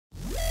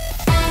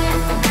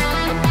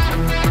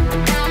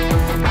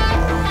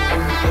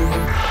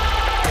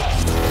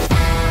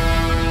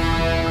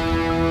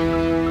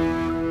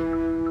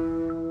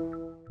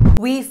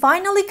We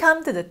finally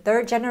come to the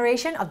third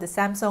generation of the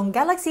Samsung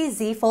Galaxy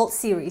Z Fold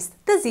series,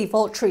 the Z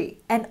Fold3,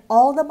 and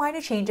all the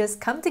minor changes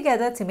come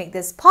together to make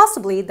this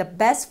possibly the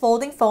best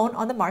folding phone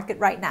on the market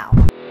right now.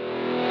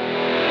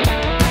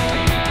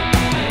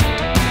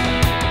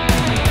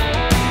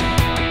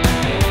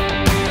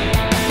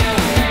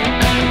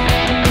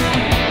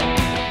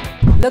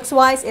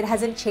 Looks-wise, it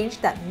hasn't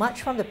changed that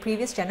much from the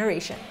previous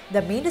generation.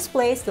 The main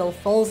display still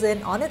folds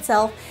in on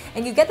itself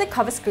and you get the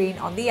cover screen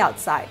on the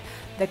outside.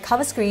 The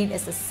cover screen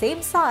is the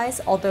same size,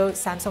 although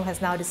Samsung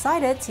has now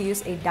decided to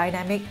use a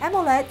dynamic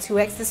AMOLED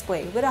 2X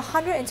display with a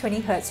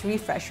 120Hz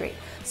refresh rate,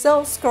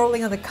 so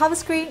scrolling on the cover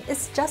screen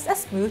is just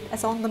as smooth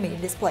as on the main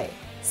display.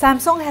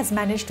 Samsung has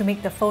managed to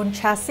make the phone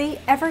chassis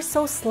ever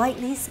so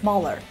slightly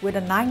smaller, with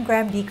a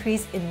 9-gram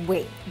decrease in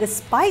weight,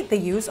 despite the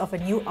use of a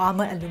new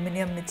armor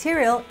aluminum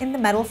material in the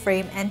metal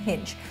frame and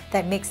hinge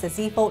that makes the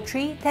Z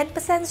Fold3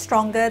 10%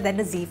 stronger than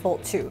the Z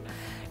Fold 2.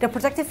 The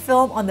protective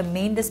film on the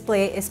main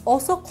display is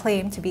also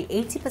claimed to be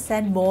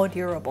 80% more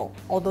durable,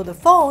 although the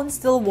phone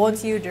still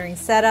warns you during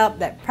setup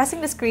that pressing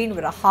the screen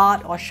with a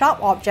hard or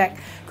sharp object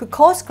could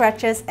cause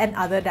scratches and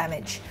other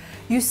damage.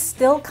 You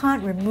still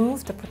can't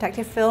remove the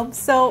protective film,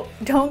 so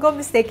don't go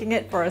mistaking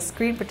it for a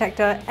screen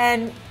protector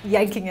and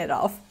yanking it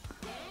off.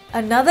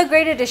 Another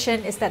great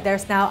addition is that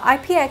there's now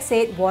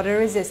IPX8 water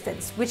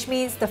resistance, which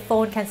means the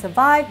phone can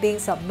survive being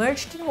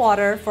submerged in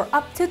water for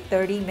up to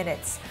 30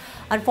 minutes.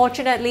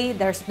 Unfortunately,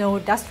 there's no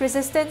dust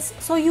resistance,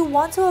 so you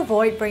want to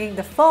avoid bringing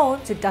the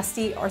phone to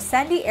dusty or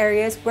sandy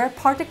areas where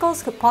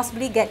particles could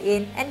possibly get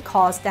in and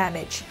cause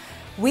damage.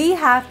 We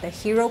have the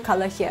hero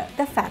color here,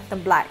 the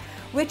Phantom Black,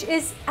 which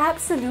is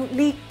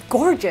absolutely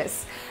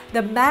gorgeous.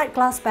 The matte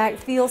glass back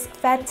feels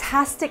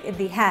fantastic in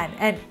the hand,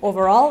 and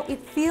overall, it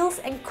feels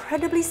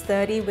incredibly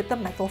sturdy with the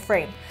metal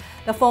frame.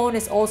 The phone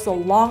is also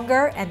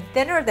longer and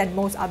thinner than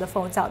most other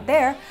phones out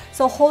there,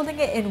 so holding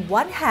it in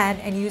one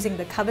hand and using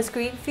the cover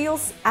screen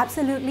feels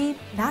absolutely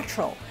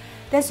natural.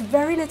 There's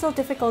very little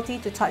difficulty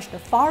to touch the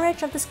far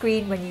edge of the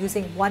screen when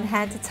using one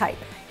hand to type,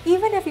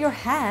 even if your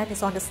hand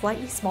is on the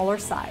slightly smaller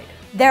side.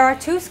 There are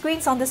two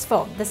screens on this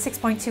phone, the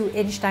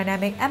 6.2-inch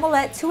dynamic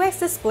AMOLED 2X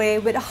display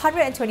with a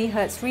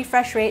 120Hz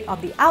refresh rate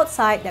on the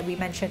outside that we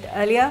mentioned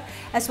earlier,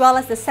 as well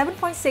as the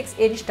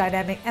 7.6-inch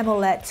dynamic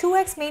AMOLED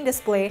 2X main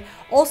display,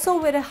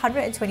 also with a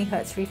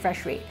 120Hz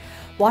refresh rate.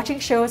 Watching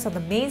shows on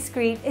the main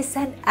screen is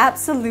an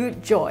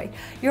absolute joy.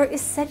 You're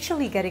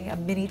essentially getting a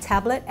mini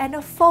tablet and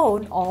a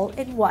phone all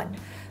in one.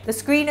 The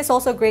screen is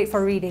also great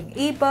for reading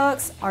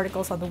ebooks,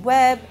 articles on the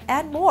web,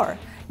 and more.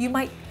 You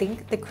might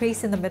think the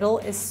crease in the middle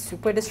is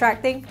super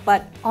distracting,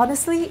 but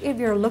honestly, if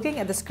you're looking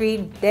at the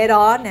screen dead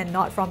on and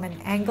not from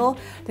an angle,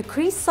 the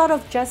crease sort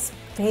of just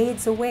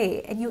fades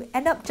away and you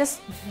end up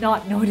just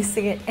not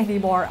noticing it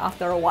anymore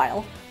after a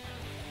while.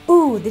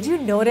 Ooh, did you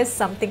notice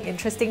something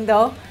interesting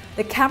though?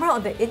 The camera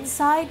on the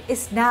inside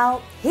is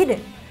now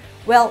hidden.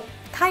 Well,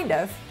 kind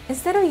of.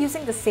 Instead of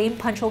using the same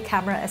punch hole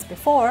camera as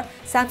before,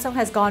 Samsung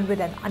has gone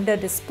with an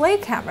under-display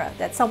camera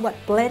that somewhat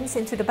blends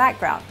into the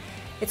background.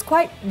 It's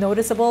quite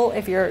noticeable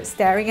if you're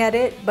staring at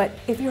it, but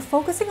if you're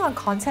focusing on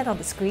content on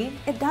the screen,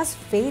 it does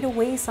fade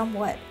away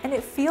somewhat, and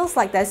it feels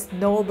like there's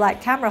no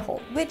black camera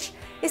hole, which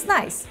is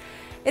nice.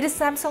 It is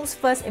Samsung's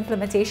first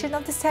implementation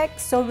of this tech,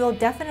 so we'll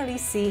definitely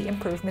see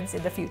improvements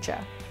in the future.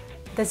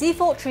 The Z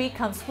Fold3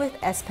 comes with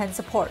S Pen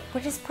support,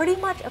 which is pretty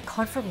much a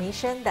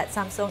confirmation that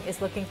Samsung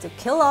is looking to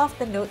kill off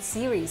the Note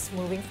series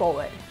moving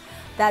forward.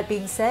 That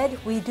being said,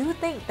 we do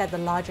think that the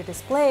larger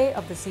display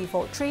of the Z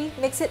Fold3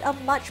 makes it a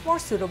much more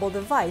suitable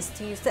device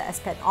to use the S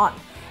Pen on,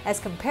 as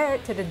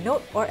compared to the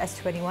Note or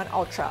S21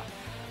 Ultra.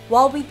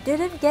 While we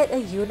didn't get a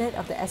unit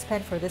of the S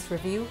Pen for this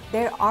review,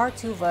 there are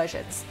two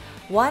versions.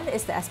 One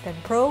is the S Pen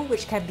Pro,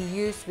 which can be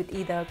used with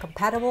either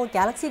compatible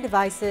Galaxy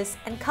devices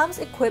and comes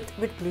equipped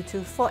with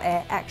Bluetooth for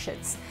air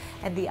actions.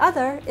 And the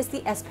other is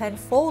the S Pen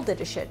Fold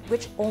edition,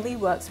 which only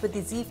works with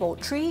the Z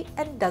Fold3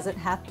 and doesn't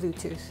have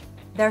Bluetooth.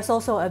 There's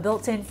also a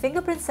built-in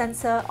fingerprint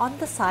sensor on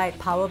the side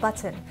power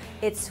button.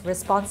 It's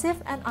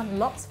responsive and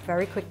unlocks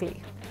very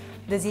quickly.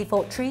 The Z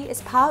Fold3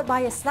 is powered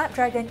by a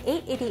Snapdragon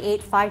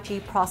 888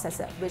 5G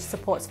processor, which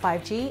supports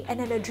 5G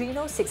and an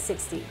Adreno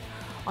 660.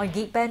 On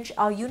Geekbench,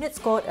 our unit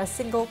scored a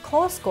single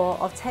core score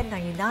of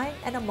 1099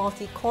 and a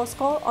multi-core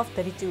score of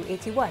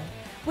 3281,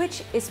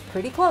 which is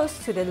pretty close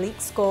to the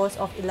leaked scores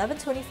of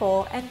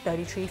 1124 and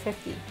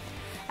 3350.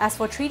 As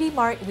for 3D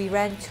Mark, we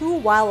ran two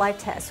wildlife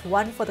tests,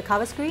 one for the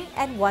cover screen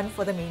and one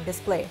for the main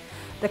display.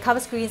 The cover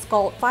screen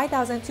scored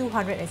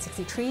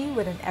 5263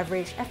 with an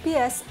average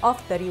FPS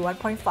of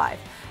 31.5,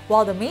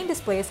 while the main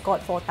display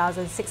scored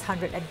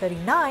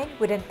 4639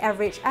 with an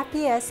average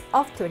FPS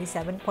of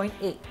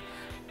 27.8.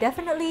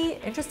 Definitely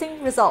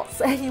interesting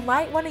results, and you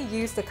might want to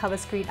use the cover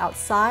screen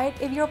outside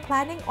if you're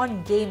planning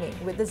on gaming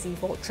with the Z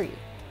Fold3.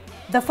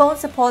 The phone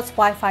supports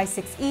Wi-Fi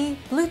 6E,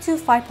 Bluetooth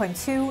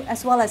 5.2,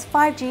 as well as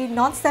 5G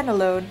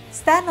non-standalone,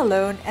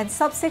 standalone, and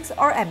sub-6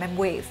 or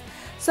mmWave.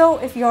 So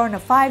if you're on a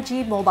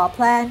 5G mobile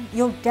plan,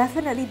 you'll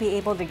definitely be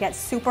able to get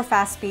super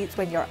fast speeds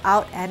when you're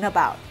out and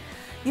about.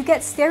 You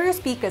get stereo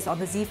speakers on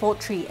the Z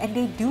Fold3 and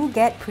they do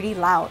get pretty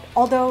loud,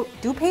 although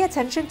do pay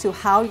attention to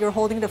how you're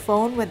holding the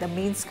phone when the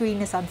main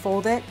screen is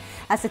unfolded,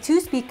 as the two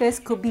speakers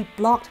could be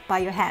blocked by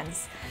your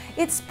hands.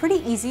 It's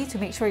pretty easy to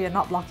make sure you're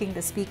not blocking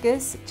the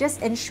speakers.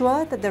 Just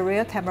ensure that the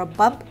rear camera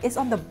bump is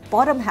on the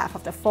bottom half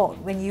of the phone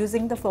when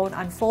using the phone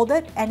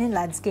unfolded and in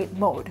landscape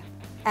mode.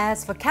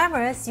 As for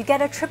cameras, you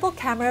get a triple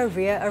camera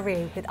rear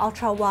array with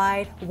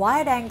ultra-wide,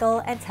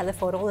 wide-angle and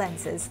telephoto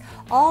lenses,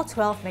 all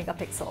 12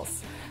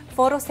 megapixels.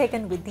 Photos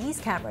taken with these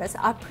cameras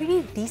are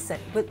pretty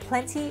decent with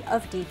plenty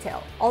of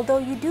detail, although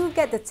you do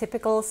get the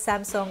typical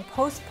Samsung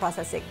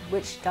post-processing,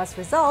 which does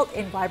result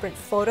in vibrant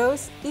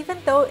photos, even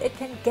though it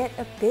can get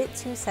a bit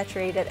too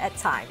saturated at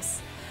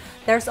times.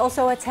 There's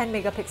also a 10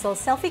 megapixel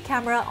selfie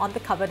camera on the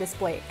cover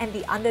display, and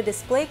the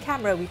under-display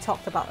camera we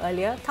talked about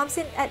earlier comes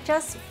in at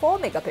just 4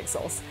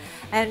 megapixels,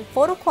 and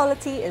photo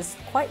quality is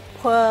quite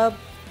poor,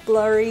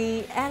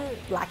 blurry, and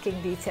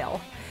lacking detail.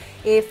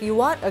 If you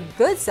want a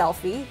good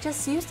selfie,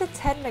 just use the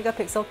 10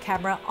 megapixel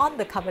camera on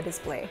the cover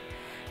display.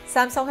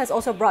 Samsung has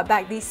also brought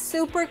back the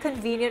super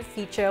convenient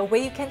feature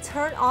where you can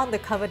turn on the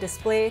cover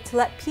display to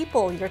let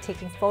people you're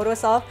taking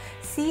photos of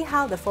see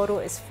how the photo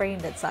is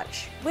framed and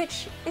such,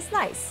 which is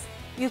nice.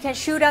 You can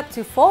shoot up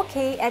to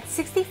 4K at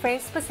 60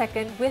 frames per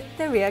second with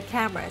the rear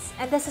cameras,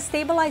 and there's a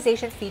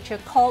stabilization feature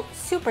called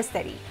Super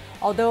Steady,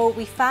 although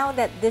we found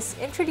that this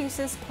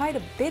introduces quite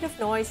a bit of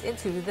noise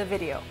into the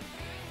video.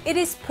 It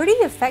is pretty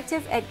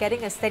effective at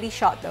getting a steady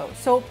shot though,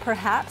 so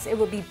perhaps it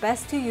would be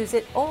best to use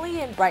it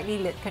only in brightly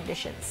lit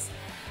conditions.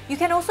 You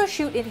can also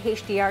shoot in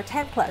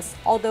HDR10+,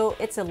 although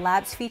it's a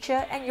labs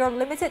feature and you're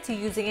limited to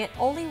using it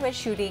only when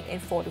shooting in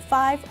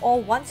 4:5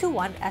 or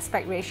 1:1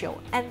 aspect ratio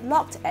and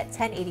locked at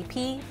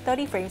 1080p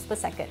 30 frames per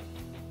second.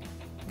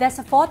 There's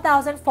a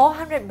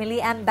 4400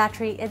 mAh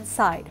battery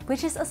inside,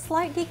 which is a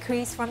slight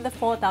decrease from the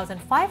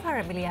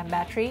 4500 mAh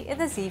battery in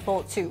the Z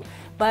Fold 2.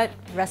 But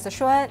rest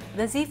assured,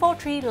 the Z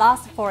Fold3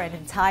 lasts for an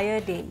entire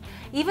day,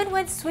 even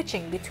when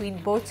switching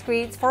between both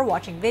screens for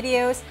watching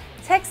videos,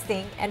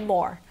 texting, and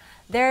more.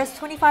 There's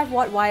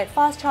 25-watt wired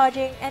fast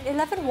charging and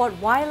 11-watt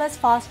wireless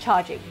fast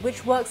charging,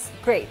 which works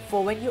great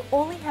for when you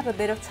only have a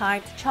bit of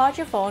time to charge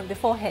your phone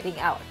before heading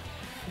out.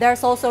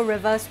 There's also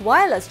reverse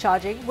wireless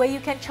charging, where you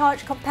can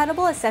charge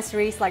compatible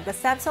accessories like the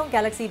Samsung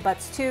Galaxy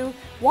Buds 2,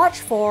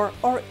 Watch 4,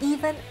 or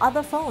even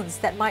other phones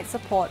that might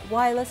support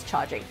wireless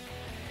charging.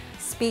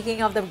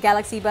 Speaking of the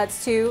Galaxy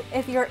Buds 2,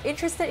 if you're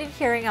interested in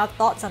hearing our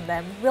thoughts on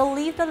them, we'll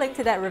leave the link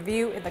to that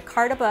review in the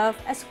card above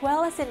as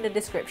well as in the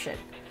description.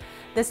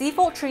 The Z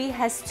Fold3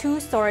 has two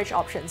storage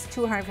options,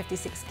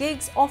 256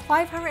 gigs or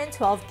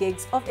 512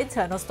 gigs of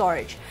internal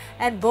storage,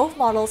 and both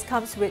models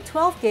comes with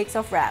 12 gigs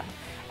of RAM.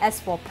 As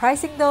for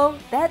pricing though,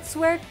 that's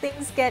where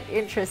things get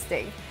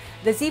interesting.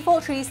 The Z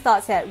Fold3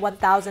 starts at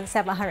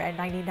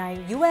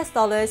 $1,799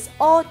 US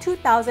or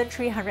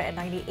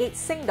 2,398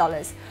 Sing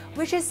dollars,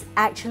 which is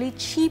actually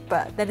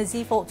cheaper than the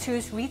Z Fold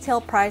 2's retail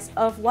price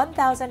of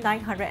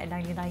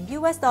 $1,999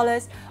 US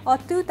or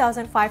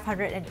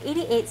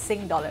 2,588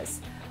 Sing dollars.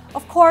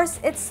 Of course,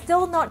 it's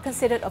still not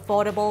considered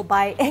affordable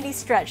by any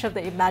stretch of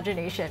the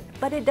imagination,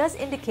 but it does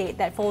indicate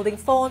that folding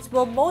phones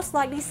will most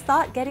likely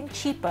start getting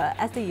cheaper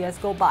as the years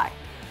go by.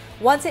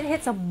 Once it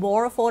hits a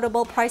more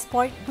affordable price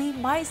point, we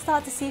might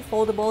start to see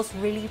foldables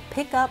really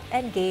pick up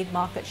and gain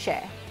market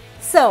share.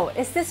 So,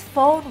 is this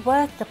phone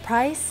worth the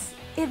price?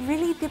 It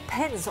really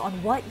depends on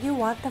what you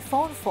want the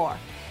phone for.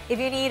 If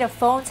you need a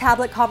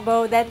phone-tablet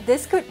combo, then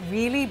this could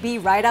really be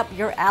right up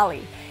your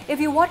alley. If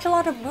you watch a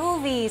lot of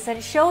movies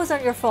and shows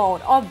on your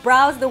phone or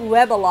browse the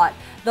web a lot,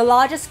 the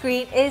larger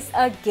screen is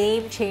a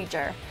game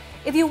changer.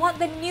 If you want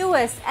the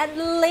newest and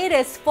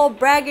latest for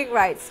bragging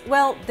rights,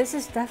 well, this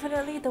is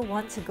definitely the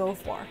one to go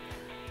for.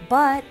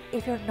 But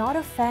if you're not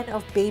a fan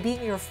of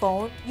babying your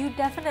phone, you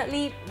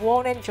definitely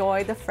won't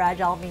enjoy the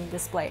fragile main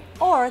display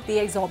or the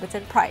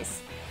exorbitant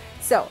price.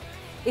 So,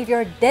 if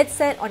you're dead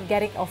set on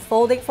getting a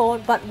folding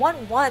phone but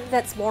want one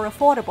that's more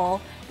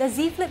affordable, the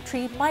Z Flip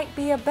 3 might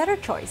be a better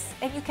choice,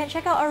 and you can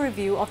check out our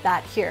review of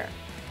that here.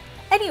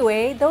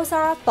 Anyway, those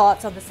are our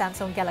thoughts on the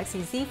Samsung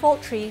Galaxy Z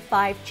Fold 3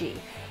 5G.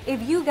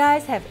 If you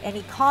guys have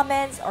any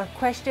comments or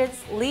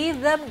questions,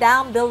 leave them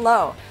down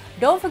below.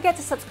 Don't forget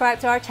to subscribe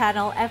to our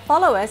channel and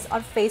follow us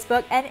on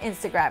Facebook and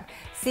Instagram.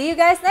 See you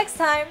guys next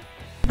time!